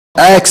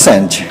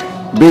Accent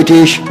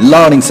British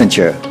Learning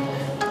Center,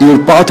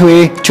 your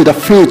pathway to the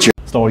future.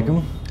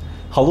 Assalamualaikum.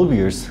 Hello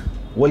viewers,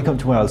 welcome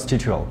to my IELTS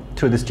tutorial.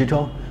 Through this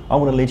tutorial, I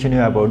want to let you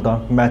know about the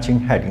matching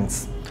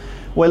headings.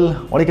 Well,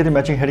 অনেকের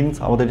matching headings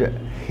আমাদের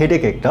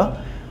headache একটা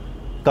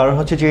কারণ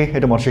হচ্ছে যে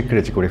এটা মানুষকে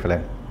crazy করে ফেলে।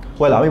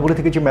 Well, আমি বলে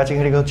থাকি যে ম্যাচিং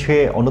হেডিং হচ্ছে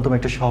অন্যতম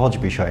একটা সহজ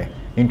বিষয়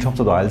in terms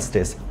of the IELTS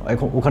test.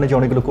 এখন ওখানে যে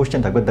অনেকগুলো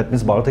কোশ্চেন থাকবে, দ্যাট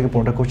মিনস 12 থেকে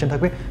 15টা কোশ্চেন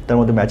থাকবে, তার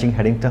মধ্যে ম্যাচিং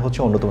হেডিংটা হচ্ছে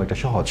অন্যতম একটা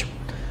সহজ।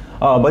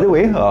 বাই দ্য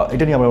ওয়ে,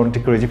 এটা নিয়ে আমরা অনেকটা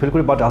ক্রেজি ফিল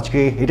করি, বাট আজকে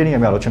এটা নিয়ে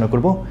আমি আলোচনা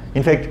করব।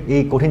 ইনফ্যাক্ট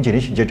এই কঠিন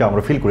জিনিস যেটা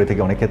আমরা ফিল করে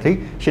থাকি অনেক ক্ষেত্রেই,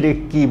 সেটি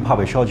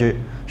কীভাবে সহজে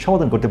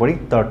সমাধান করতে পারি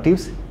তার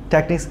টিপস,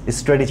 টেকনিক্স,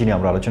 স্ট্র্যাটেজি নিয়ে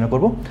আমরা আলোচনা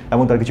করব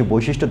এবং তার কিছু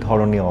বৈশিষ্ট্য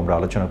ধরন নিয়েও আমরা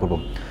আলোচনা করব।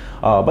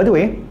 বাই দ্য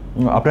ওয়ে,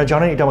 আপনারা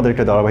জানেন এটা আমাদের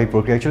একটা ধারাবাহিক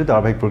প্রক্রিয়া, অ্যাকচুয়ালি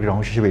ধারাবাহিক প্রক্রিয়ার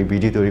অংশ হিসেবে এই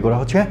ভিডিও তৈরি করা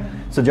হচ্ছে।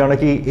 সো যারা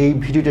নাকি এই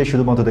ভিডিওটাই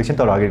শুধুমাত্র দেখছেন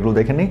তারা আগেরগুলো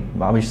দেখেননি,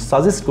 আমি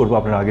সাজেস্ট করবো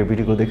আপনারা আগের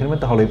ভিডিওগুলো দেখে নেবেন,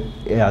 তাহলে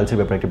এই আইএলটিএসের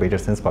ব্যাপারে একটা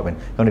বেটার সেন্স পাবেন,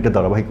 কারণ এটা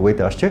ধারাবাহিক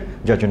ওয়েতে আসছে,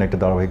 যার জন্য একটা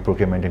ধারাবাহিক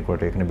প্রক্রিয়া মেনটেন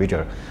করাটা এখানে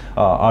বেটার।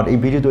 আর এই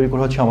ভিডিও তৈরি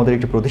করা হচ্ছে আমাদের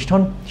একটি প্রতিষ্ঠান,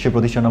 সেই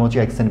প্রতিষ্ঠান নাম হচ্ছে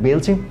অ্যাকসেন্ট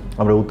BLC।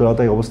 আমরা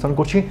উত্তরাতায় অবস্থান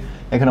করছি।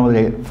 এখানে আমাদের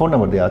ফোন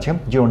নাম্বার দেওয়া আছে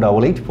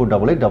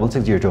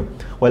 08848886602।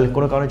 ওয়েল,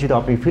 কোনো কারণে যদি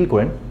আপনি ফিল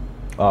করেন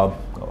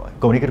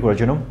কমিউনিকেট করার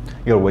জন্য,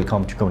 you R welcome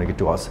to communicate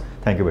to us.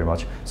 Thank you very much.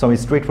 So আমি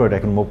স্ট্রেট ফরওয়ার্ড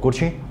এখন মুভ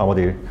করছি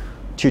আমাদের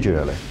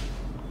টিউটোরিয়ালে।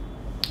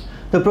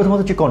 তো প্রথমত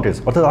হচ্ছে কন্টেন্টস,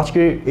 অর্থাৎ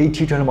আজকের এই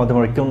টিউটোরিয়ালের মাধ্যমে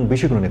আমরা কোন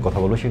বিষয়গুলো নিয়ে কথা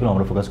বলবো সেগুলো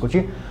আমরা ফোকাস করছি।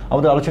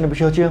 আমাদের আলোচনার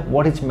বিষয় হচ্ছে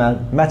হোয়াট ইজ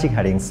ম্যাচিং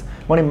হেডিংস,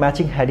 মানে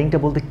ম্যাচিং হেডিংটা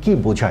বলতে কী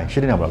বোঝায়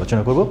সেটা নিয়ে আমরা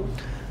আলোচনা করবো।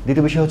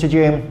 দ্বিতীয় বিষয় হচ্ছে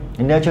যে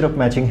নেচার অফ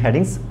ম্যাচিং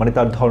হেডিংস, মানে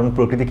তার ধরন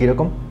প্রকৃতি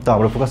কীরকম তা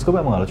আমরা ফোকাস করবো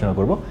এবং আলোচনা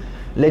করবো।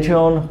 Letter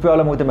on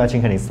problem with matching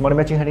headings, মানে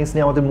ম্যাচিং হেডিংস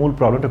নিয়ে আমাদের মূল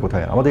প্রবলেমটা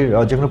কোথায়। আমাদের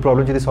যে কোনো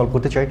প্রবলেম যদি সলভ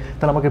করতে চাই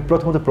তাহলে আমাকে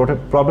প্রথমত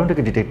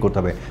প্রবলেমটাকে ডিটেক্ট করতে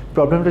হবে।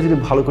 প্রবলেমটা যদি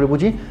ভালো করে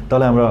বুঝি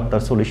তাহলে আমরা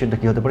তার সলিউশনটা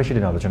কী হতে পারে সেটা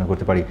নিয়ে আলোচনা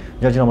করতে পারি,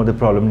 যার জন্য আমাদের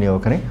প্রবলেম নিয়ে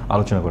ওখানে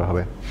আলোচনা করা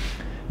হবে।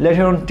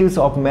 Letter on tips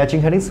of matching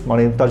headings,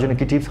 মানে তার জন্য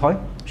কী টিপস হয়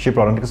সেই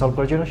প্রবলেমটাকে সলভ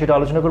করার জন্য সেটা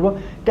আলোচনা করবো।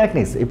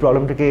 টেকনিক্স, এই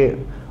প্রবলেমটাকে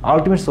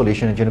আলটিমেট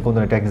সলিউশনের জন্য কোন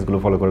ধরনের টেকনিক্সগুলো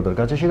ফলো করা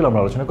দরকার আছে সেগুলো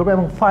আমরা আলোচনা করবো,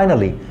 এবং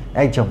ফাইনালি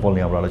এক্সাম্পল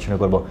নিয়ে আমরা আলোচনা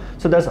করবো।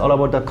 So that's all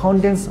about the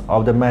contents of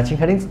the matching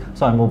headings.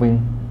 So I am moving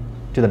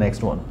to the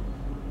next one.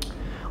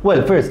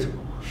 Well, first,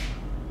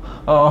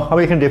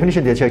 আমি এখানে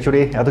ডেফিনিশন দিয়েছি,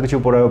 অ্যাকচুয়ালি এত কিছু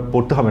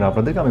পড়তে হবে না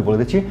আপনাদেরকে, আমি বলে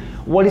দিচ্ছি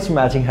what is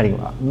matching heading.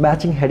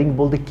 Matching heading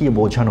বলতে কী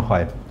বোঝানো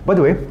হয়। বাই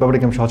দ্য ওয়ে,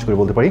 ব্যাপারটাকে আমি সহজ করে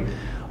বলতে পারি।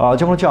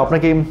 যেমন হচ্ছে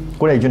আপনাকে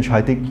কোনো একজন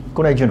সাহিত্যিক,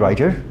 কোনো একজন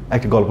রাইটার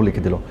একটা গল্প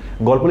লিখে দিল,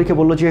 গল্প লিখে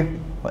বললো যে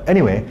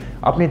এনিওয়ে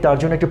আপনি তার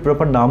জন্য একটা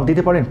প্রপার নাম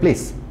দিতে পারেন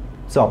প্লিজ।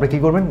 সো আপনি কী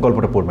করবেন,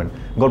 গল্পটা পড়বেন,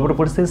 গল্পটা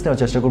পড়ে সেন্স নেওয়ার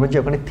চেষ্টা করবেন যে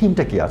ওখানে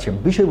থিমটা কী আছে,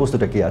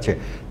 বিষয়বস্তুটা কী আছে,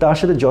 তার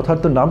সাথে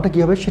যথার্থ নামটা কী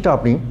হবে সেটা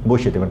আপনি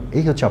বসিয়ে দেবেন।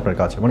 এই হচ্ছে আপনার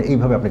কাজ, মানে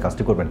এইভাবে আপনি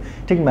কাজটি করবেন।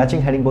 ঠিক ম্যাচিং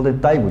হেডিং বলতে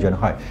তাই বোঝানো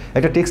হয়।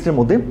 একটা টেক্সটের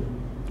মধ্যে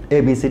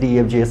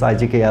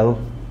ABCDEFGHIJKL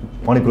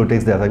অনেকগুলো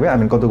টেক্সট দেওয়া থাকবে,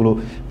 কতগুলো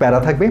প্যারা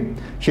থাকবে,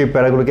 সেই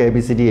প্যারাগুলোকে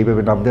ABCD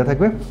এইভাবে নাম দেওয়া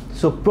থাকবে।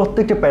 সো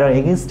প্রত্যেকটা প্যারার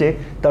এগেনস্টে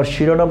তার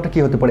শিরোনামটা কী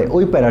হতে পারে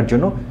ওই প্যারার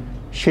জন্য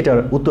সেটার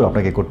উত্তর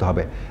আপনাকে করতে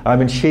হবে,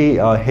 সেই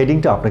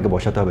হেডিংটা আপনাকে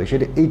বসাতে হবে,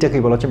 সেটা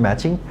এইটাকেই বলা হচ্ছে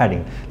ম্যাচিং হেডিং।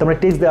 তার মানে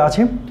টেক্সট দেওয়া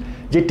আছে,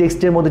 যে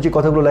টেক্সটের মধ্যে যে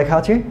কথাগুলো লেখা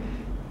আছে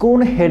কোন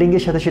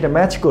হেডিংয়ের সাথে সেটা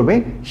ম্যাচ করবে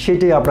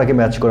সেটাই আপনাকে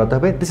ম্যাচ করাতে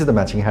হবে। This is the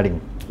matching heading.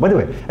 By the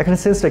way, এখানে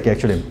সেন্সটা কি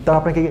অ্যাকচুয়ালি, তার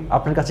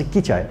আপনার কাছে কী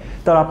চায়,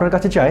 তার আপনার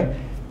কাছে চায়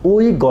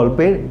ওই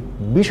গল্পের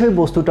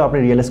বিষয়বস্তুটা আপনি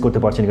রিয়েলাইজ করতে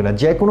পারছেন কিনা।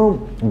 যে কোনো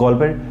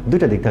গল্পের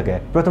দুইটা দিক থাকে,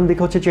 প্রথম দিক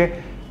হচ্ছে যে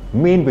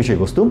মেইন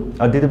বিষয়বস্তু,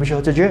 আর দ্বিতীয় বিষয়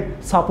হচ্ছে যে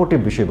সাপোর্টিভ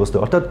বিষয়বস্তু,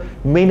 অর্থাৎ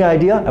মেইন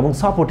আইডিয়া এবং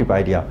সাপোর্টিভ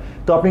আইডিয়া।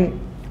 তো আপনি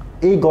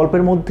এই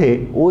গল্পের মধ্যে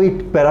ওই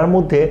প্যারার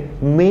মধ্যে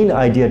মেইন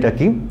আইডিয়াটা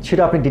কি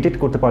সেটা আপনি ডিটেক্ট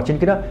করতে পারছেন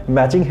কিনা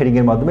ম্যাচিং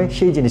হেডিংয়ের মাধ্যমে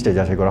সেই জিনিসটা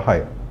যাচাই করা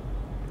হয়।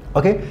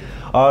 ওকে,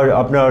 আর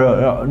আপনার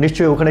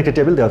নিশ্চয়ই ওখানে একটা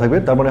টেবিল দেওয়া থাকবে,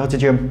 তার মানে হচ্ছে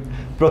যে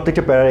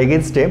প্রত্যেকটা প্যারার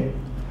এগেনস্টে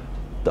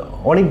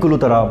অনেকগুলো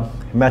তারা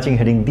ম্যাচিং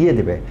হেডিং দিয়ে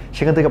দেবে,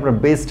 সেখান থেকে আপনার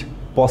বেস্ট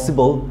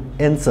পসিবল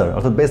অ্যান্সার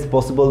অর্থাৎ বেস্ট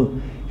পসিবল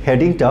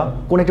হেডিংটা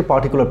কোন একটা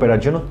পার্টিকুলার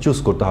প্যারার জন্য চুজ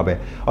করতে হবে।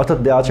 অর্থাৎ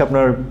দেওয়া আছে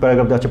আপনার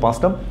প্যারাগ্রাফ দেওয়া আছে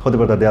 5টা, হতে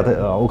পারে দেওয়া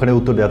ওখানে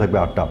উত্তর দেওয়া থাকবে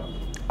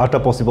 8টা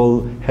পসিবল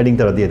হেডিং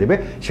তারা দিয়ে দেবে,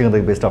 সেখান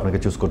থেকে বেস্ট আপনাকে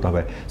চুজ করতে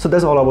হবে। So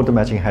that's all about the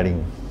matching heading.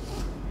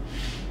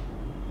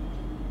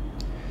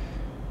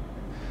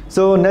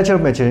 So nature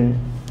of matching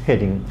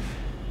heading.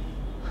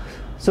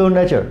 So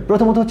nature,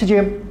 প্রথমত হচ্ছে যে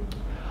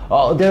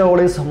there are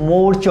always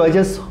more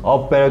choices of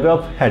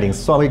paragraph headings.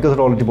 So আমি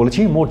কথাটা অলরেডি বলেছি,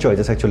 মোর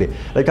চয়েসেস অ্যাকচুয়ালি,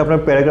 লাইক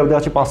আপনার প্যারাগ্রাফ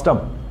দেওয়া আছে 5টা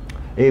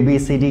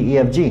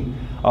ABCDEFG,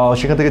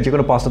 সেখান থেকে যে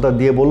কোনো 5টা তার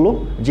দিয়ে বললো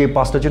যে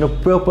 5টার জন্য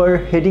প্রপার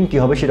হেডিং কী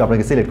হবে সেটা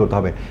আপনাকে সিলেক্ট করতে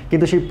হবে,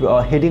 কিন্তু সেই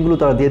হেডিংগুলো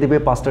তারা দিয়ে দেবে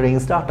 5টার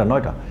এগেন্স্টে 8টা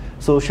 9টা।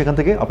 সো সেখান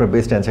থেকে আপনার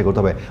বেস্ট অ্যান্সার করতে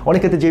হবে। অনেক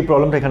ক্ষেত্রে যেই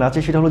প্রবলেমটা এখানে আছে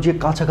সেটা হলো যে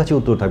কাছাকাছি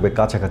উত্তর থাকবে,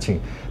 কাছাকাছি।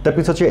 দ্যাট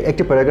মিনস হচ্ছে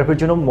একটা প্যারাগ্রাফের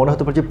জন্য মনে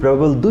হতে পারে যে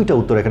প্রবেবল 2টা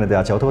উত্তর এখানে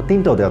দেওয়া আছে অথবা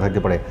 3টাও দেওয়া থাকতে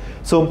পারে।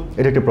 সো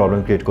এটা একটা প্রবলেম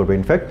ক্রিয়েট করবে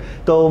ইনফ্যাক্ট।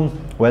 তো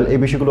ওয়েল, এই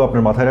বিষয়গুলো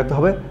আপনার মাথায় রাখতে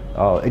হবে,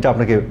 এটা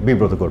আপনাকে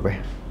বিব্রত করবে।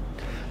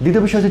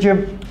 দ্বিতীয় বিষয় হচ্ছে যে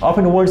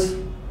often words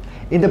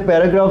in the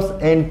paragraphs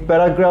and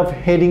paragraph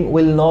heading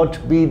will not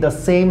be the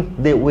same,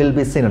 they will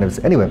be synonyms.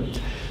 Anyway,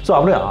 so so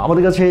আমরা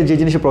আমাদের কাছে যে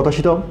জিনিসে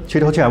প্রত্যাশিত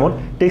সেটা হচ্ছে এমন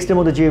টেক্সটের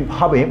মধ্যে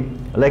যেভাবে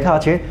লেখা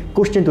আছে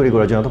কোশ্চেন তৈরি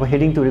করার জন্য অথবা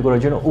হেডিং তৈরি করার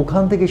জন্য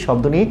ওখান থেকে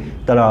শব্দ নিয়ে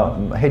তারা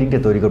হেডিংটা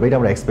তৈরি করবে, এটা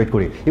আমরা এক্সপেক্ট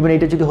করি। ইভেন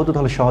এটা যদি হতো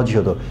তাহলে সহজই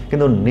হতো,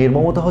 কিন্তু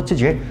নির্মমতা হচ্ছে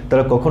যে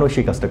তারা কখনো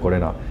সেই কাজটা করে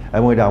না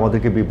এবং এটা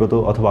আমাদেরকে বিব্রত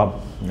অথবা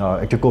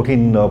একটু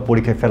কঠিন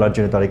পরীক্ষায় ফেলার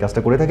জন্য তারা এই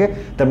কাজটা করে থাকে।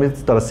 তার মানে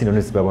তারা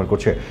সিনোনিমস ব্যবহার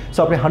করছে। সো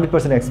আপনি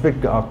 100% এক্সপেক্ট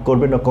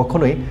করবেন না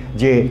কখনোই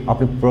যে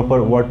আপনি প্রপার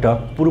ওয়ার্ডটা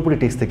পুরোপুরি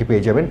টেক্সট থেকে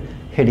পেয়ে যাবেন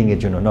হেডিংয়ের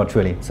জন্য, নট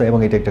রিয়েলি। সো এবং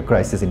এটা একটা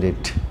crisis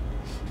indeed.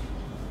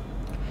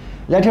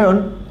 Letter on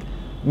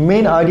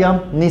main idea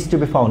needs to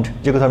be found,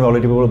 যে কথা আমি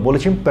অলরেডি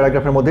বলেছি।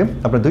 প্যারাগ্রাফের মধ্যে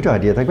আপনার দুটো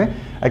আইডিয়া থাকবে,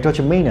 একটা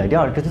হচ্ছে মেইন আইডিয়া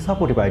আর একটা হচ্ছে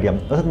সাপোর্টিভ আইডিয়া।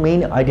 অর্থাৎ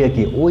মেইন আইডিয়া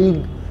কি, ওই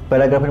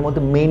প্যারাগ্রাফের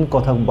মধ্যে মেইন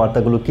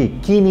কথাবার্তাগুলো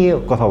কী নিয়ে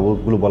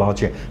কথাগুলো বলা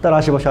হচ্ছে, তার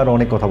আশেপাশে আরও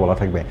অনেক কথা বলা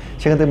থাকবে।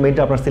 সেখান থেকে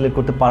মেইনটা আপনার সিলেক্ট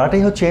করতে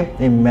পারাটাই হচ্ছে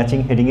এই ম্যাচিং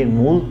হেডিংয়ের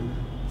মূল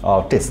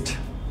test.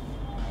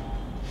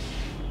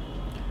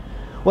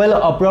 Well,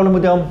 problem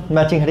with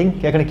matching heading,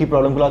 এখানে কী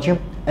প্রবলেমগুলো আছে?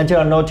 Answer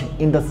are not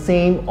in the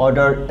same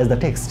order as the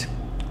text.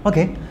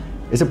 Okay,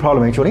 it's a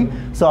problem actually.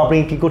 So আপনি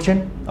কি করছেন,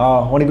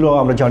 অনেকগুলো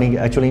আমরা জানি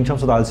actually in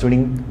terms of the IELTS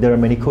reading there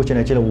are many questions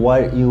actually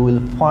where you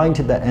will find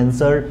the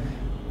answer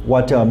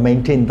what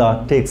maintain the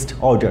text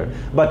order,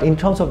 but in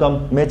terms of the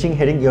matching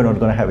heading you're not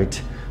going to have it.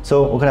 So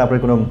ওখানে আপনার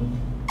কোনো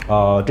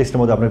টেক্সটের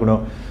মধ্যে আপনার কোনো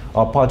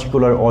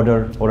particular order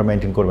ওরা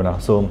maintain করবে না।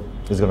 So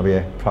it's going to be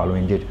a problem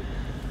indeed.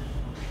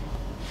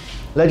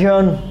 Later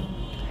on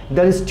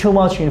there is too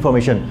much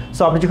information.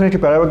 So আপনি যখন একটি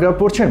প্যারাগ্রাফ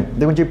পড়ছেন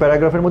দেখুন যে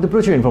প্যারাগ্রাফের মধ্যে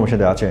প্রচুর ইনফরমেশন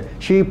দেওয়া আছে,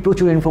 সেই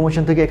প্রচুর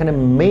ইনফরমেশন থেকে এখানে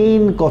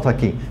মেইন কথা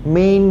কি,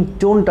 মেইন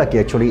টোনটা কি,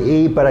 অ্যাকচুয়ালি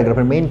এই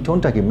প্যারাগ্রাফের মেইন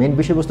টোনটা কি, মেইন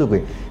বিষয়বস্তু কি,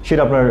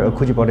 সেটা আপনার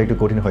খুঁজে পাওয়াটা একটু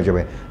কঠিন হয়ে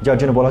যাবে। যার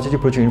জন্য বলা হচ্ছে যে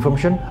প্রচুর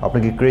ইনফরমেশন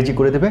আপনাকে ক্রেজি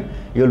করে দেবে,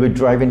 you will be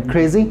driving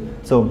crazy.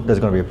 So that's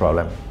gonna B A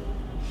problem.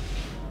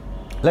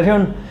 Letter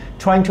on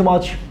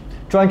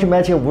trying to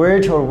match a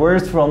word or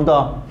words from the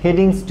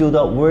headings to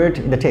the word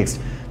in the text.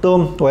 তো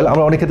well,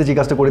 আমরা অনেক ক্ষেত্রে যে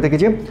কাজটা করে থাকি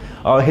যে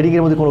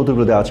হেডিংয়ের মধ্যে কোন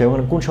উত্তরগুলো দেওয়া আছে এবং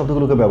কোন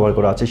শব্দগুলোকে ব্যবহার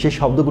করা আছে সেই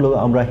শব্দগুলো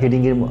আমরা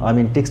হেডিংয়ের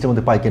টেক্সটের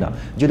মধ্যে পাই কিনা।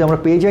 যদি আমরা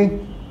পেয়ে যাই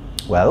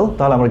ওয়েল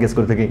তাহলে আমরা গেস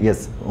করে থাকি ইয়েস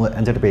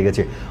অ্যান্সারটা পেয়ে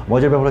গেছি।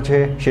 মজার ব্যাপার হচ্ছে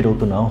সেটা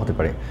উত্তর নাও হতে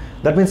পারে।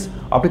 দ্যাট মিনস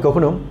আপনি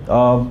কখনো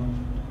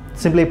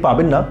সিম্পলি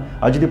পাবেন না,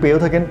 আর যদি পেয়েও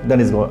থাকেন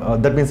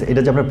দ্যাট মিনস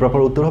এটা যে আপনার প্রপার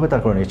উত্তর হবে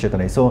তার কোনো নিশ্চয়তা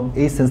নেই। সো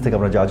এই সেন্স থেকে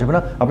আমরা যাওয়া যাবে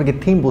না, আপনাকে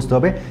থিম বুঝতে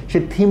হবে,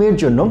 সেই থিমের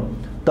জন্য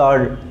তার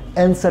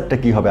অ্যান্সারটা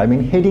কী হবে,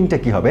 হেডিংটা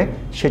কী হবে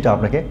সেটা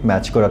আপনাকে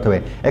ম্যাচ করাতে হবে।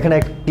 এখানে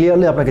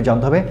ক্লিয়ারলি আপনাকে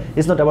জানতে হবে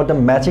it's not about the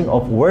matching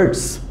of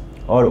words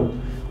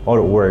or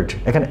word.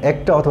 এখানে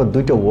একটা অথবা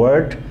দুইটা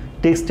ওয়ার্ড,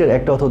 টেক্সটের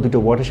একটা অথবা দুটো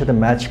ওয়ার্ডের সাথে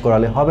ম্যাচ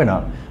করালে হবে না।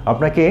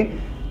 আপনাকে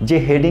যে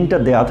হেডিংটা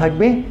দেওয়া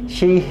থাকবে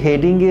সেই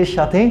হেডিংয়ের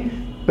সাথে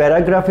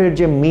প্যারাগ্রাফের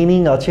যে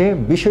মিনিং আছে,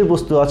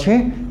 বিষয়বস্তু আছে,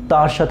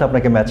 তার সাথে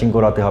আপনাকে ম্যাচিং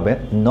করাতে হবে।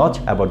 Not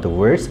about the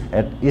words,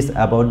 it is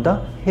about the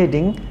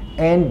heading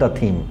and the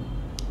theme.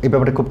 এই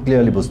ব্যাপারটা খুব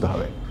ক্লিয়ারলি বুঝতে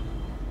হবে।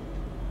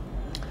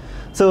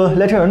 So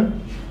later on,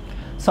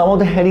 some of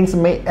the headings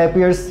may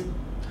appear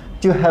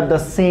to have the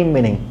same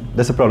meaning.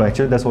 That's a problem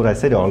actually, that's what I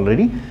said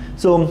already.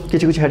 So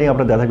কিছু কিছু heading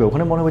আপনার দেওয়া থাকবে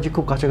ওখানে মনে হয় যে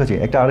খুব কাছাকাছি,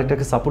 একটা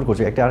আরেকটাকে সাপোর্ট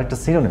করছে, একটা আরেকটা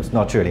সিনোনিমস,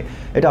 নট রিয়েলি।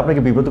 এটা আপনাকে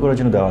বিব্রত করার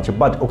জন্য দেওয়া আছে,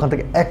 বাট ওখান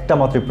থেকে একটা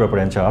মাত্র প্রপার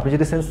অ্যান্সার। আপনি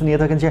যদি সেন্স নিয়ে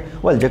থাকেন যে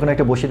ওয়েল যে কোনো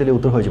একটা বসিয়ে দিলে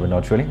উত্তর হয়ে যাবে,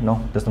 not really, no,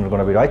 that's not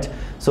gonna be right.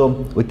 So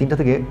ওই তিনটা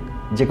থেকে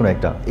যে কোনো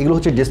একটা, এগুলো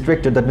হচ্ছে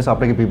ডিস্ট্রাক্টেড, দ্যাট মিনস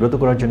আপনাকে বিব্রত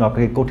করার জন্য,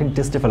 আপনাকে কঠিন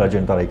টেস্টে ফেলার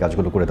জন্য তারা এই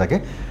কাজগুলো করে থাকে।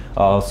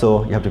 So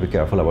you have to be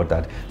careful about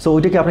that. So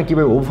ওইটাকে আপনি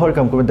কীভাবে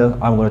ওভারকাম করবেন,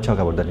 I am gonna talk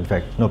about that in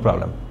fact, no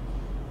problem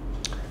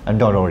and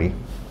don't worry.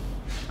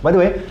 By the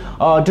way,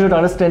 to not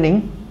understanding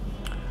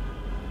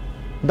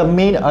the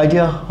main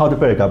idea of the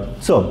paragraph.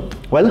 So,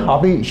 well,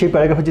 আপনি সেই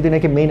প্যারাগ্রাফে যদি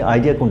নাকি main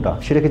idea কোনটা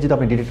সেটাকে যদি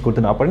আপনি ডিটেক্ট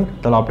করতে না পারেন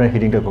তাহলে আপনার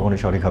হেডিংটা কখনোই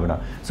সঠিক হবে না।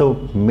 সো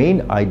মেইন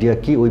আইডিয়া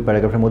কি ওই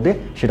প্যারাগ্রাফের মধ্যে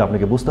সেটা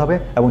আপনাকে বুঝতে হবে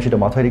এবং সেটা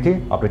মাথায় রেখে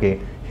আপনাকে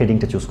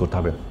হেডিংটা চুজ করতে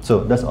হবে। So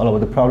that's all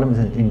about the problem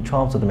in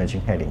terms of the matching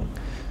heading.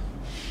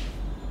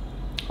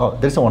 Oh,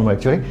 there is one more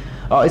actually.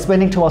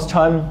 Spending too much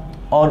time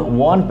on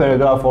one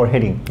paragraph or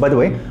heading. By the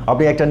way,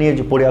 আপনি একটা নিয়ে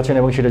পড়ে আছেন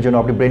এবং সেটার জন্য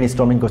আপনি ব্রেন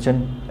স্টর্মিং করছেন,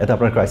 এতে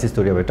আপনার ক্রাইসিস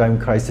তৈরি হবে, টাইম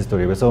ক্রাইসিস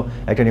তৈরি হবে। সো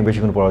একটা নিয়ে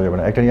বেশিক্ষণ পড়া যাবে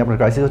না, একটা নিয়ে আপনার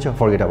ক্রাইসিস হচ্ছে,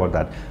 ফরগেট অ্যাবাউট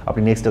দ্যাট।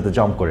 আপনি নেক্সটটাতে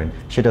জাম্প করেন,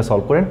 সেটা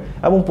সলভ করেন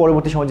এবং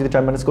পরবর্তী সময় যদি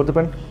টাইম ম্যানেজ করতে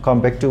পারেন, come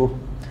back to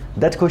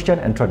that question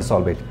and try to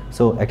solve it.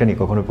 So একটা নিয়ে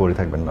কখনোই পড়ে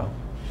থাকবেন না।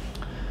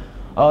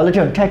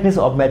 Letter techniques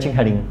of matching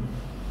heading.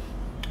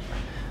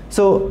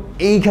 So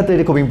এই ক্ষেত্রে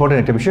এটা খুব ইম্পর্টেন্ট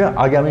একটা বিষয়।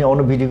 আগে আমি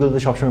অন্য ভিডিওগুলোতে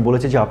সবসময়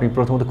বলেছি যে আপনি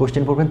প্রথমত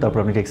কোশ্চেন পড়বেন তারপর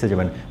আপনি টেক্সটে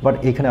যাবেন, বাট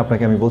এখানে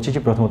আপনাকে আমি বলছি যে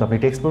প্রথমত আপনি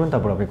টেক্সট পড়বেন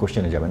তারপর আপনি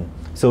কোশ্চেনে যাবেন।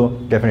 সো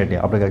ডেফিনেটলি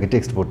আপনাকে আগে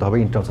টেক্সট পড়তে হবে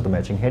in terms of the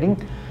matching heading.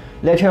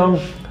 Later on,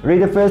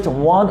 read the first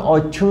one or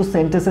two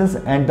sentences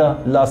and the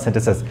last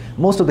sentences.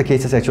 Most of the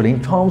cases actually in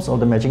terms of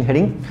the matching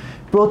heading,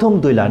 প্রথম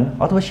দুই line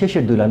অথবা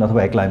শেষের দুই line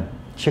অথবা এক line,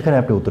 সেখানে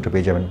আপনি উত্তরটা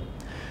পেয়ে যাবেন।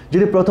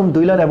 যদি প্রথম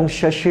দুই লাইন এবং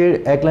শেষের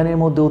এক লাইনের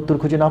মধ্যে উত্তর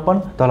খুঁজে না পান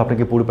তাহলে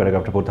আপনাকে পুরো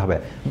প্যারাগ্রাফটা পড়তে হবে।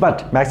 বাট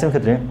ম্যাক্সিমাম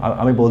ক্ষেত্রে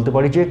আমি বলতে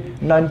পারি যে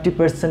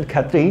 90%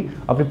 ক্ষেত্রেই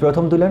আপনি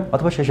প্রথম দুই লাইন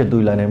অথবা শেষের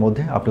দুই লাইনের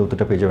মধ্যে আপনি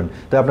উত্তরটা পেয়ে যাবেন।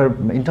 তো আপনার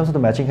in terms of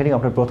the matching heading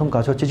আপনার প্রথম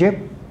কাজ হচ্ছে যে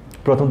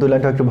প্রথম দুই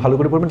লাইনটা একটু ভালো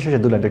করে পড়বেন,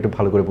 শেষের দুই লাইনটা একটু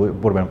ভালো করে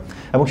পড়বেন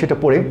এবং সেটা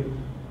পড়ে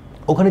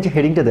ওখানে যে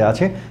হেডিংটা দেওয়া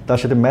আছে তার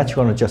সাথে ম্যাচ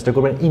করানোর চেষ্টা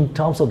করবেন in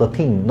terms of the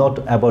thing, not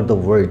about the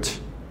words.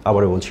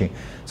 আবারও বলছি।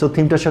 সো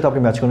থিমটার সাথে আপনি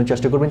ম্যাচ করার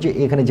চেষ্টা করবেন যে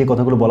এখানে যে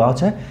কথাগুলো বলা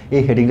আছে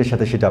এই হেডিংয়ের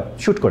সাথে সেটা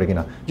শুট করে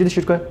কিনা। যদি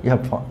শুট করে you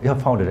have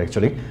found it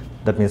actually,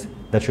 that means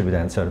that should be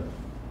the answer.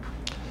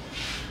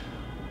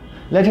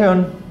 Later on,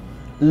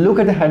 look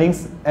at the headings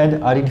and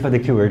identify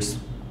the keywords.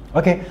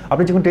 ওকে,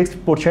 আপনি যখন টেক্সট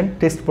পড়ছেন,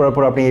 টেক্সট পড়ার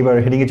পর আপনি এবার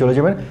হেডিংয়ে চলে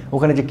যাবেন,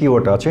 ওখানে যে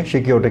কিওয়ার্ডটা আছে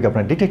সেই কিওয়ার্ডটাকে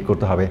আপনার ডিটেক্ট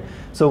করতে হবে।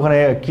 সো ওখানে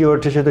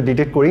কিওয়ার্ডের সাথে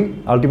ডিটেক্ট করি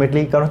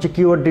আলটিমেটলি, কারণ হচ্ছে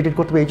কিওয়ার্ড ডিটেক্ট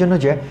করতে হবে এই জন্য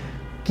যে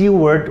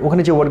কিওয়ার্ড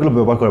ওখানে যে ওয়ার্ডগুলো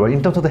ব্যবহার করা হবে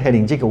in terms of the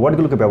heading, যে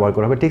ওয়ার্ডগুলোকে ব্যবহার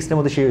করা হবে টেক্সটের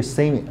মধ্যে সেই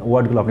সেম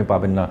ওয়ার্ডগুলো আপনি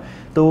পাবেন না।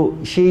 তো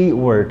সেই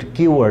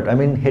কিওয়ার্ড আই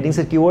মিন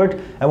হেডিংসের কিওয়ার্ড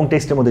এবং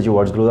টেক্সটের মধ্যে যে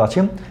ওয়ার্ডসগুলো আছে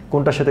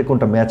কোনটার সাথে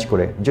কোনটা ম্যাচ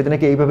করে, যদি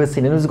নাকি এইভাবে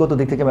সিনোনিমসগত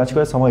দিক থেকে ম্যাচ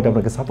করে সময় এটা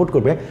আপনাকে সাপোর্ট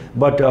করবে,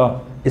 but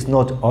it's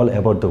not all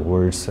about the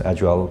words as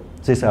well,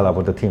 it's all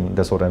about the theme,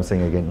 that's what I am saying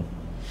again.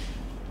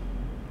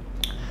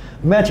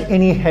 Match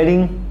any heading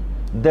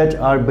that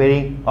are very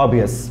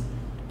obvious.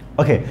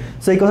 Okay,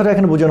 so এই কথাটা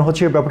এখানে বোঝানো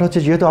হচ্ছে, ব্যাপারটা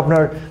হচ্ছে যেহেতু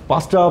আপনার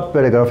 5টা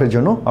প্যারাগ্রাফের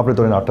জন্য আপনার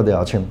ধরেন 8টা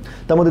দেওয়া আছে,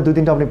 তার মধ্যে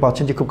 2-3টা আপনি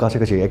পাচ্ছেন যে খুব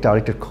কাছাকাছি, একটা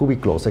আরেকটা খুবই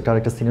ক্লোজ, একটা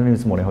আরেকটা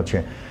সিনোনিমস মনে হচ্ছে,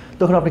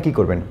 তখন আপনি কী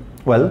করবেন?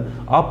 ওয়েল,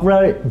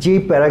 আপনার যে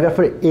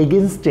প্যারাগ্রাফের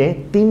এগেনস্টে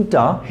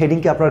 3টা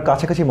হেডিংকে আপনার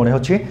কাছাকাছি মনে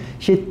হচ্ছে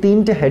সেই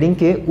 3টে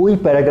হেডিংকে ওই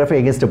প্যারাগ্রাফের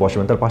এগেনস্টে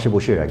বসাবেন, তার পাশে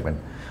বসিয়ে রাখবেন।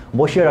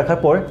 বসিয়ে রাখার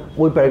পর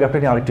ওই প্যারাগ্রাফটা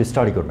নিয়ে আরেকটু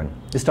স্টাডি করবেন।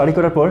 স্টাডি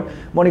করার পর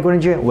মনে করেন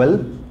যে ওয়েল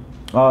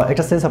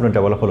একটা সেন্স আপনার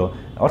ডেভেলপ হলো,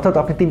 অর্থাৎ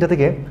আপনি 3টা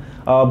থেকে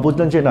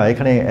বুঝলেন যে না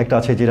এখানে একটা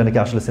আছে যেটা নাকি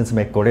আসলে সেন্স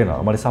মেক করে না,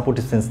 মানে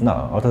সাপোর্টিভ সেন্স না,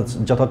 অর্থাৎ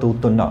যথার্থ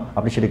উত্তর না,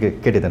 আপনি সেটাকে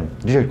কেটে দেন,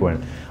 রিজেক্ট করেন।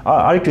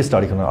 আরেকটু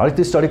স্টাডি করেন,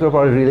 আরেকটু স্টাডি করার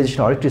পর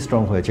রিয়েলাইজেশন আরেকটু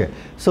স্ট্রং হয়েছে।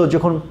 সো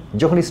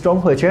যখনই স্ট্রং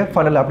হয়েছে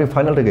ফাইনালি আপনি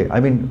ফাইনালটাকে আই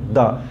মিন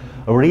দ্য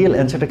রিয়েল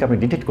অ্যান্সারটাকে আপনি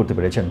ডিটেক্ট করতে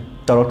পেরেছেন,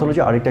 তার অর্থ হলো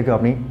যে আরেকটাকে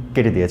আপনি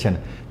কেটে দিয়েছেন।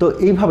 তো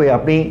এইভাবে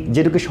আপনি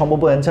যেটুকু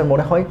সম্ভাব্য অ্যান্সার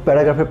মনে হয়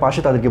প্যারাগ্রাফের পাশে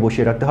তাদেরকে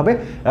বসিয়ে রাখতে হবে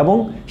এবং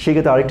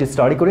সেক্ষেত্রে আরেকটু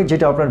স্টাডি করে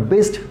যেটা আপনার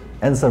বেস্ট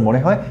অ্যান্সার মনে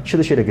হয়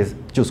শুধু সেটাকে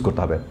চুজ করতে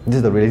হবে। This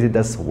is the reality,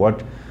 that's what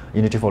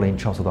you need to follow in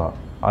terms of the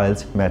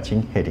IELTS matching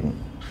heading.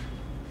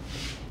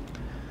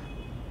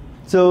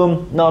 So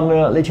now আমি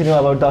late you know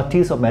about the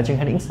tips of matching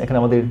headings. এখানে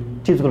আমাদের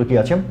টিপসগুলো কী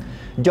আছে?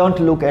 Don't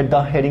look at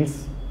the headings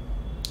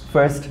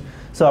first.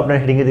 So আপনার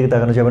হেডিংয়ের দিকে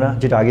তাকানো যাবে না,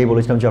 যেটা আগেই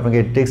বলেছিলাম যে আপনাকে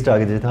টেক্সটটা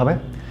আগে যেতে হবে।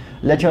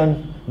 Late on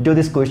do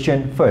this question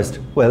first.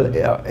 Well,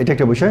 এটা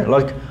একটা বিষয়,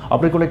 লাইক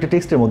আপনার কোনো একটা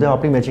টেক্সটের মধ্যে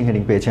আপনি ম্যাচিং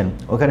হেডিং পেয়েছেন,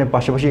 ওখানে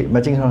পাশাপাশি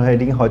ম্যাচিং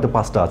হেডিং হয়তো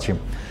 5টা আছে,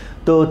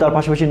 তো তার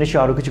পাশাপাশি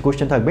নিশ্চয়ই আরও কিছু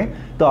কোয়েশ্চেন থাকবে।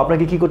 তো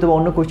আপনাকে কী করতে হবে?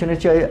 অন্য কোয়েশ্চেনের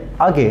চেয়ে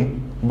আগে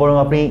বরং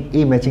আপনি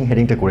এই ম্যাচিং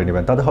হেডিংটা করে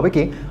নেবেন। তাতে হবে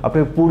কি আপনি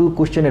পুরো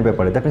কোয়েশ্চেনের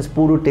ব্যাপারে, দ্যাট মিনস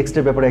পুরো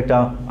টেক্সটের ব্যাপারে একটা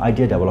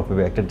আইডিয়া ডেভেলপ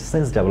হবে, একটা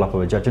সেন্স ডেভেলপ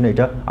হবে, যার জন্য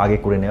এটা আগে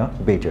করে নেওয়া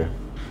better.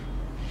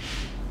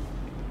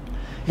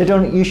 Later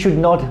on, you should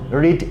not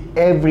read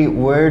every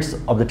words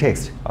of the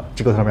text.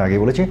 যে কথা আমি আগে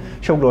বলেছি,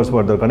 সবগুলো ওয়ার্ডস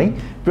পড়ার দরকার নেই।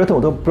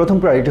 প্রথম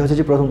প্রায়োরিটি হচ্ছে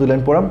যে প্রথম 2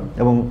 লাইন পড়া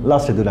এবং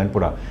লাস্টে 2 লাইন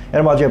পড়া।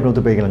 এর মাঝে আপনি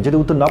উত্তর পেয়ে গেলেন। যদি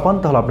উত্তর না পান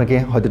তাহলে আপনাকে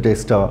হয়তো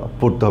টেক্সটটা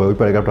পড়তে হবে, ওই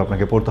প্যারাগ্রাফটা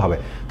আপনাকে পড়তে হবে।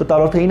 তো তার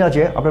অর্থ এই না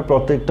যে আপনার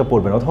প্রত্যেকটা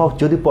পড়বেন, অথবা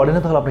যদি পড়েন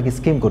না তাহলে আপনাকে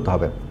স্কিম করতে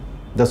হবে।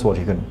 That's what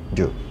you can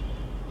do.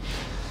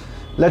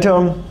 Later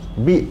on,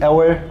 be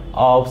aware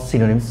of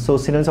synonyms. So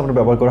synonyms আপনার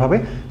ব্যবহার করা হবে।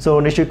 সো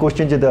নিশ্চয়ই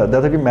কোশ্চেন যে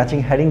দেওয়া থাকবে ম্যাচিং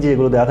হেডিং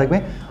যেগুলো দেওয়া থাকবে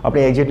আপনি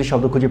এক্স্যাক্টলি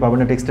শব্দ খুঁজে পাবেন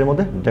না টেক্সটের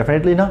মধ্যে,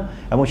 ডেফিনেটলি না,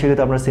 এবং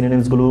সেক্ষেত্রে আপনার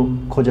সিনোনিমসগুলো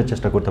খোঁজার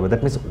চেষ্টা করতে হবে।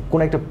 দ্যাট মিনস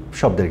কোনো একটা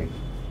শব্দের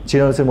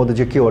সিনোনিমসের মধ্যে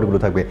যে কিওয়ার্ডগুলো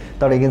থাকবে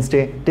তার এগেনস্টে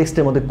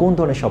টেক্সটের মধ্যে কোন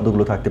ধরনের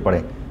শব্দগুলো থাকতে পারে,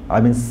 আই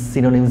মিন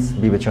সিনোনিমস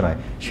বিবেচনায়,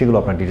 সেগুলো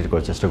আপনার ডিটেক্ট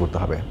করার চেষ্টা করতে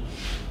হবে।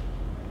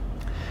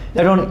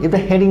 Later on, if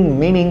the heading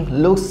meaning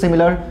looks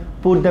similar,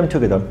 put them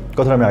together.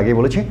 কথাটা আমি আগেই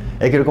বলেছি,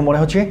 একই রকম মনে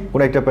হচ্ছে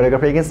কোনো একটা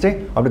প্যারাগ্রাফের এগেনস্টে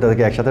আপনি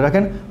তাদেরকে একসাথে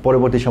রাখেন,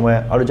 পরবর্তী সময়ে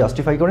আরও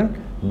জাস্টিফাই করেন,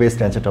 বেস্ট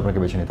অ্যান্সারটা আপনাকে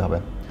বেছে নিতে হবে।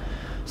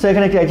 সো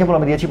এখানে একটা এক্সাম্পল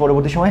আমি দিয়েছি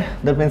পরবর্তী সময়,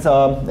 দ্যাট মিনস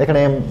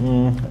এখানে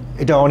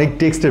এটা অনেক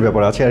টেক্সটের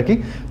ব্যাপার আছে আর কি,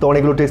 তো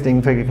অনেকগুলো টেক্সট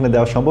ইনফ্যাক্ট এখানে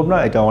দেওয়া সম্ভব না,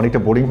 এটা অনেকটা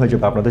বোরিং হয়ে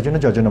যাবে আপনাদের জন্য,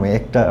 যার জন্য আমি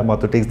একটা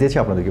মাত্র টেক্সট দিয়েছি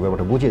আপনাদেরকে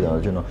ব্যাপারটা বুঝিয়ে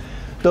দেওয়ার জন্য।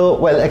 তো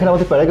ওয়েল, এখানে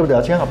আমাদের প্যারাগ্রাফ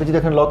দেওয়া আছে, আপনি যদি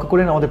এখানে লক্ষ্য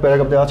করেন আমাদের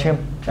প্যারাগ্রাফ দেওয়া আছে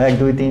 1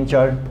 2 3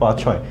 4 5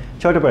 6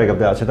 6টা প্যারাগ্রাফ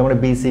দেওয়া আছে, তার মানে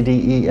B C D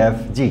E F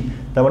G,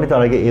 তার মানে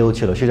তার আগে এও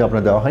ছিল, সেটা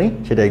আপনার দেওয়া হয়নি,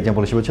 সেটা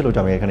এক্সাম্পল হিসেবে ছিল, ওটা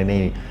আমি এখানে নেই।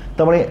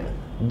 তার মানে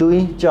 2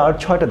 4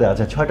 6টা দেওয়া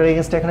আছে, 6টার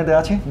এগেনস্টে এখানে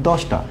দেওয়া আছে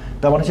 10টা,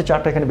 তার মানে হচ্ছে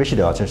 4টা এখানে বেশি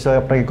দেওয়া আছে, সো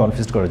আপনাকে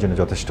কনফিউজ করার জন্য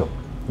যথেষ্ট।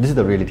 This is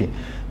the reality.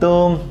 তো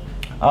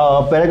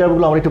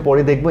প্যারাগ্রাফগুলো আমরা একটু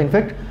পরে দেখবো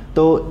ইনফ্যাক্ট।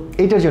 তো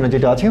এইটার জন্য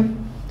যেটা আছে,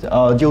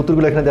 যে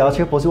উত্তরগুলো এখানে দেওয়া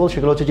আছে পসিবল,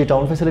 সেগুলো হচ্ছে যে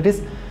town facilities,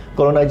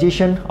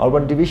 colonisation,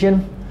 urban division,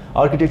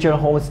 architecture,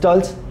 home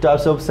styles,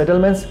 types of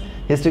settlements,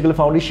 historical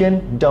foundation,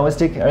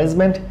 domestic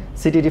arrangement,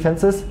 city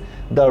defenses,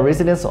 the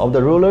residence of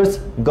the rulers,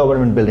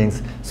 government buildings.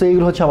 So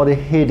এইগুলো হচ্ছে আমাদের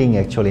হেডিং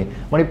অ্যাকচুয়ালি,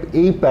 মানে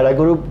এই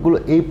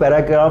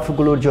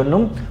প্যারাগ্রাফগুলোর জন্য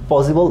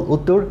পসিবল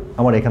উত্তর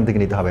আমার এখান থেকে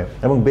নিতে হবে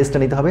এবং বেস্টটা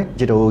নিতে হবে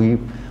যেটা ওই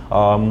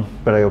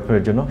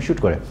প্যারাগ্রাফের জন্য শ্যুট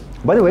করে।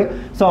 বাই দ্য ওয়ে,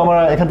 সো আমরা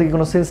এখান থেকে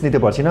কোনো সেন্স নিতে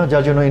পারছি না,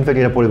 যার জন্য ইনফ্যাক্ট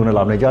এটা পড়ে কোনো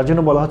লাভ নেই, যার জন্য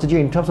বলা হচ্ছে যে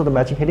in terms of the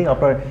matching heading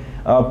আপনার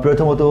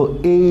প্রথমত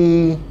এই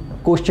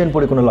কোশ্চেন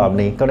পড়ে কোনো লাভ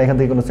নেই, কারণ এখান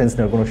থেকে কোনো সেন্স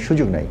নেওয়ার কোনো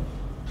সুযোগ নাই।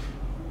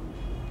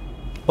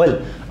 ওয়েল,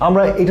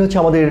 আমরা এটা হচ্ছে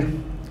আমাদের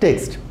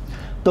টেক্সট,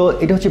 তো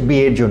এটা হচ্ছে বি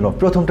এর জন্য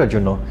প্রথমটার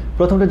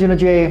জন্য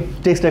যে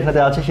টেক্সট এখানে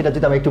আছে সেটা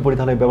যদি আমি একটু পড়ি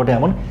তাহলে ব্যাপারটা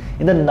এমন।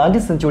 In the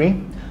 19th century,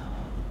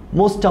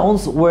 Most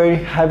towns were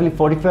heavily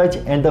fortified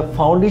and the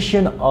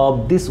foundation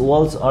of these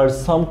walls are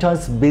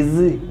sometimes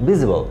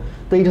visible.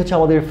 তো এইটা হচ্ছে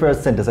আমাদের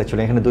ফার্স্ট সেন্টেন্স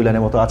অ্যাকচুয়ালি এখানে 2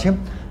 লাইনের মতো আছে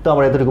তো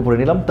আমরা এতটুকু পড়ে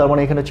নিলাম তার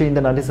মানে এখানে হচ্ছে in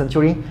the 19th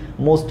century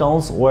most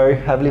towns were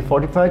heavily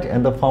fortified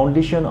and the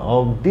foundation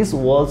of these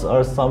walls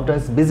are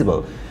sometimes visible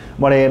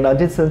মানে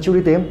 19th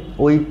centuryতে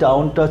ওই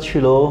টাউনটা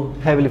ছিল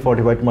হেভিলি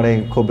ফর্টিফাইড মানে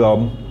খুব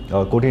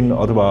কঠিন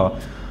অথবা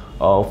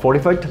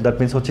ফর্টিফাইড দ্যাট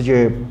মিনস হচ্ছে যে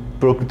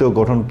প্রকৃত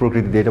গঠন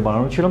প্রকৃতি দিয়ে এটা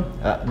বানানো ছিল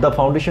the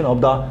foundation of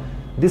the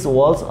this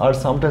Waals R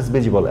sometimes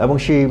visible এবং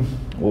সেই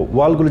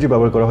ওয়ালগুলো যে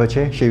ব্যবহার করা হয়েছে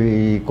সেই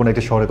কোনো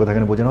একটা শহরের কথা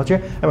এখানে বোঝানো হচ্ছে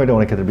এবং এটা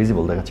অনেক ক্ষেত্রে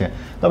ভিজিবল দেখাচ্ছে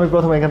তো আমি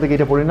প্রথমে এখান থেকে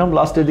এটা পড়ে নিলাম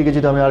লাস্টের দিকে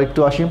যদি আমি আরেকটু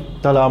আসি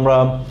তাহলে আমরা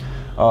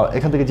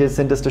এখান থেকে যে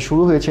সেন্টেন্সটা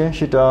শুরু হয়েছে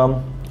সেটা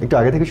একটু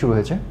আগে থেকে শুরু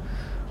হয়েছে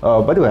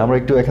বাই দ্য ওয়ে আমরা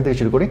একটু এখান থেকে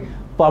শুরু করি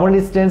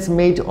permanent stands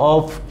made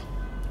of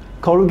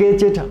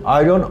corrugated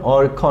iron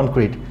or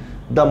concrete.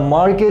 The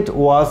market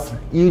was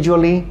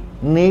usually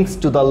next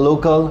to the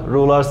local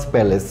ruler's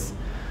palace.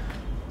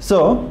 So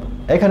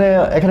এখানে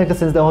একটা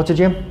সেন্স দেওয়া হচ্ছে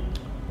যে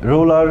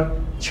রুলার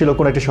ছিল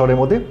কোন একটা শহরের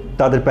মধ্যে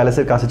তাদের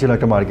প্যালেসের কাছে ছিল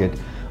একটা মার্কেট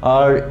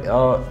আর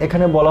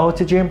এখানে বলা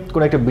হচ্ছে যে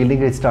কোন একটা বিল্ডিং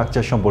এর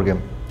স্ট্রাকচার সম্পর্কে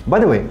বাই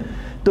দ্য ওয়ে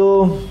তো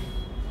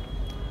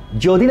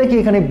যদি নাকি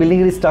এখানে বিল্ডিং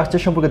এর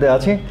স্ট্রাকচার সম্পর্কে দেওয়া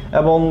আছে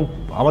এবং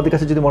আমাদের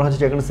কাছে যদি মনে হচ্ছে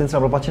যে এখানে সেন্স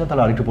আমরা পাচ্ছি না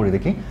তাহলে আরেকটু পড়ে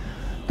দেখি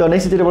তো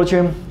নেক্সট যেটা বলছে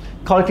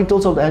collecting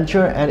tools of the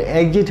enter and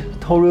exit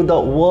through the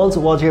walls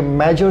was a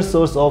major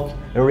source of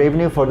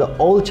revenue for the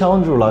old town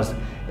rulers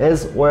as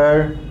were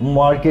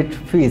market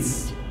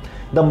fees.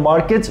 The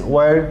markets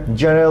were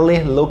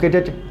generally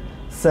located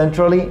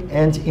centrally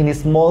and in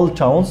small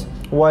towns,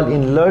 while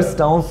in large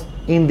towns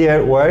in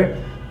there were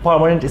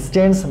permanent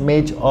stands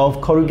made of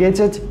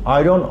corrugated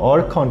iron or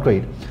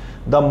concrete.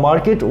 The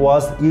market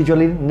was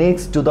usually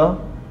next to the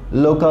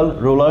local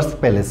ruler's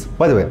palace.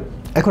 By the way,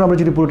 এখন আমরা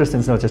যদি পুরোটা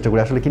sense নেওয়ার চেষ্টা করি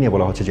আসলে কী নিয়ে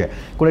বলা হচ্ছে যে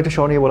কোনো একটা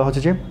শহর নিয়ে বলা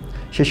হচ্ছে যে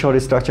সেই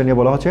শহরের স্ট্রাকচার নিয়ে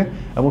বলা হচ্ছে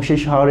এবং সেই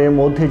শহরের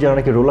মধ্যে যারা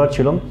নাকি রুলার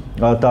ছিল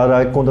তারা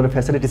কোন ধরনের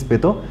ফ্যাসিলিটিস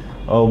পেত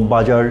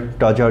বাজার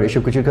টাজার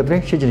এসব কিছুর ক্ষেত্রে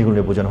সেই জিনিসগুলো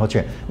নিয়ে বোঝানো হচ্ছে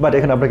বাট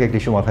এখানে আপনাকে একটি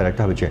ইস্যু মাথায়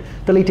রাখতে হবে যে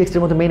তাহলে এই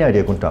টেক্সটের মধ্যে মেইন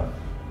আইডিয়া কোনটা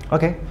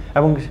ওকে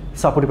এবং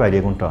সাপোর্টিভ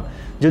আইডিয়া কোনটা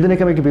যদি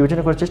নাকি আমি একটু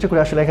বিবেচনা করার চেষ্টা করি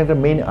আসলে এখানকার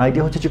মেইন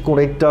আইডিয়া হচ্ছে যে কোনো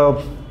একটা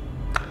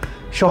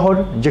শহর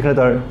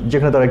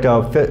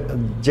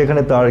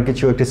যেখানে তার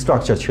কিছু একটি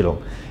স্ট্রাকচার ছিল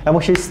এবং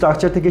সেই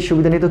স্ট্রাকচার থেকে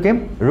সুবিধা নিত কে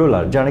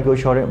রুলার যারা নাকি ওই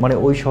শহরে মানে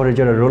ওই শহরের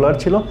যারা রুলার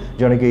ছিল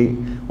যারা নাকি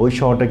ওই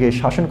শহরটাকে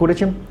শাসন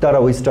করেছে তারা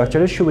ওই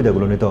স্ট্রাকচারের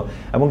সুবিধাগুলো নিত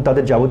এবং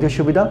তাদের যাবতীয়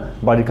সুবিধা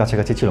বাড়ির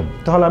কাছাকাছি ছিল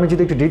তাহলে আমি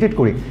যদি একটু ডিটেক্ট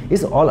করি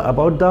is all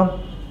about the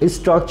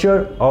structure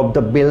of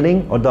the building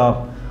or the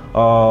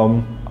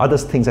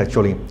others things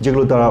actually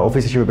যেগুলো তারা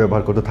অফিস হিসেবে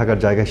ব্যবহার করতো থাকার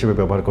জায়গা হিসেবে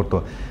ব্যবহার করতো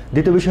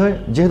দ্বিতীয় বিষয়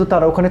যেহেতু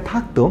তারা ওখানে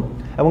থাকতো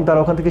এবং তারা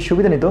ওখান থেকে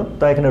সুবিধা নিত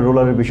তাই এখানে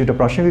রোলারের বিষয়টা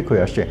প্রাসঙ্গিক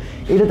হয়ে আসছে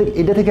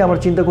এটা থেকে আমরা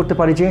চিন্তা করতে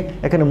পারি যে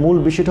এখানে মূল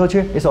বিষয়টা হচ্ছে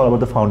it's all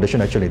about the foundation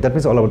actually that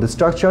means all about the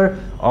structure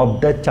of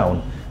that town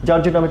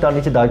যার জন্য আমি তার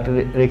নিচে দাগ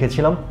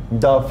রেখেছিলাম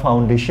দ্য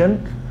ফাউন্ডেশন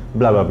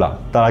ব্লা ব্লা ব্লা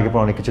তার আগে পর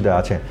অনেক কিছু দেওয়া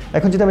আছে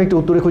এখন যদি আমি একটু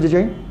উত্তরে খুঁজে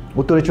যাই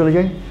উত্তরে চলে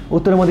যাই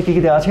উত্তরের মধ্যে কী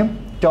কী দেওয়া আছে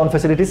টাউন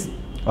ফ্যাসিলিটিস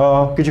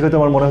কিছু ক্ষেত্রে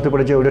আমার মনে হতে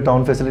পারে যে ওটা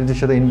টাউন ফ্যাসিলিটির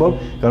সাথে ইনভলভ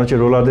কারণ হচ্ছে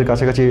রোলারদের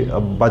কাছাকাছি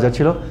বাজার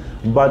ছিল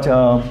বাট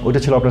ওইটা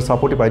ছিল আপনার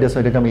সাপোর্টিভ আইডিয়া সো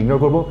এটাকে আমি ইগনোর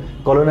করবো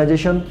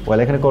কলোনাইজেশন ওয়েল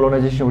এখানে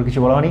কলোনাইজেশন কিছু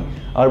বলা হয়নি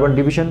urban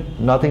division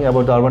nothing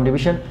about the urban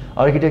division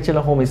architecture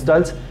home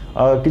styles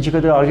কিছু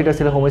ক্ষেত্রে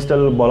আর্কিটেকচার হোম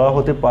স্টাইল বলা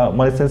হতে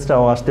মানে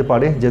সেন্সটাও আসতে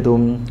পারে যেহেতু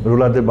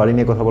রুলারদের বাড়ি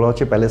নিয়ে কথা বলা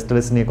হচ্ছে প্যালেস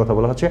ট্যালেস নিয়ে কথা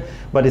বলা হচ্ছে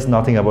but it's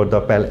nothing about the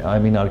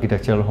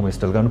architectural home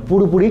style কারণ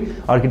পুরোপুরি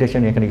আর্কিটেকচার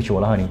নিয়ে এখানে কিছু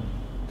বলা হয়নি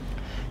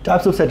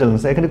টাইপস অফ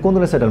সেটেলমেন্টস এখানে কোন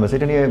ধরনের সেটেলমেন্টস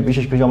এটা নিয়ে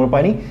বিশেষ কিছু আমরা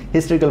পাইনি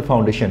হিস্ট্রিক্যাল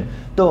ফাউন্ডেশন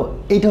তো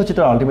এইটা হচ্ছে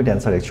তার আলটিমেট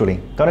অ্যান্সার অ্যাকচুয়ালি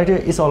কারণ এটা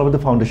ইস all over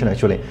the foundation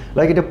actually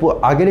like এটা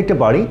আগের একটা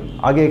বাড়ি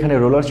আগে এখানে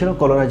রোলার ছিল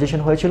কলোনাইজেশন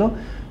হয়েছিল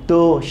তো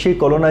সেই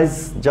কলোনাইজ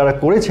যারা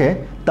করেছে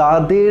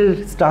তাদের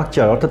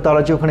স্ট্রাকচার অর্থাৎ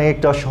তারা যে ওখানে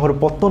একটা শহর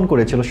পত্তন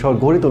করেছিল শহর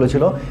গড়ে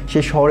তুলেছিল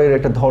সেই শহরের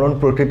একটা ধরন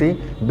প্রকৃতি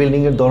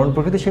বিল্ডিংয়ের ধরন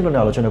প্রকৃতি সেগুলো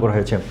নিয়ে আলোচনা করা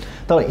হয়েছে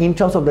তাহলে in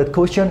terms of that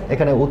question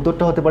এখানে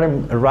উত্তরটা হতে পারে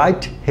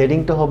রাইট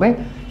হেডিংটা হবে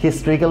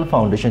হিস্ট্রিক্যাল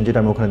ফাউন্ডেশন যেটা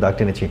আমি ওখানে দাগ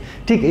টেনেছি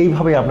ঠিক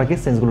এইভাবে আপনাকে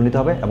সেন্সগুলো নিতে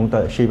হবে এবং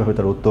সেইভাবে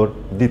তার উত্তর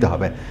দিতে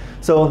হবে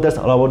so that's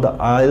all about the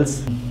IELTS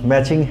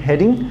matching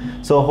heading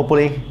so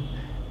hopefully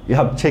you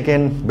have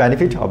taken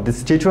benefit of this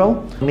tutorial.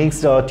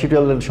 Next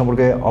tutorial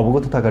সম্পর্কে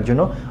অবগত থাকার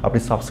জন্য আপনি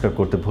সাবস্ক্রাইব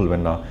করতে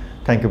ভুলবেন না।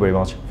 Thank you very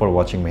much for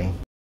watching me.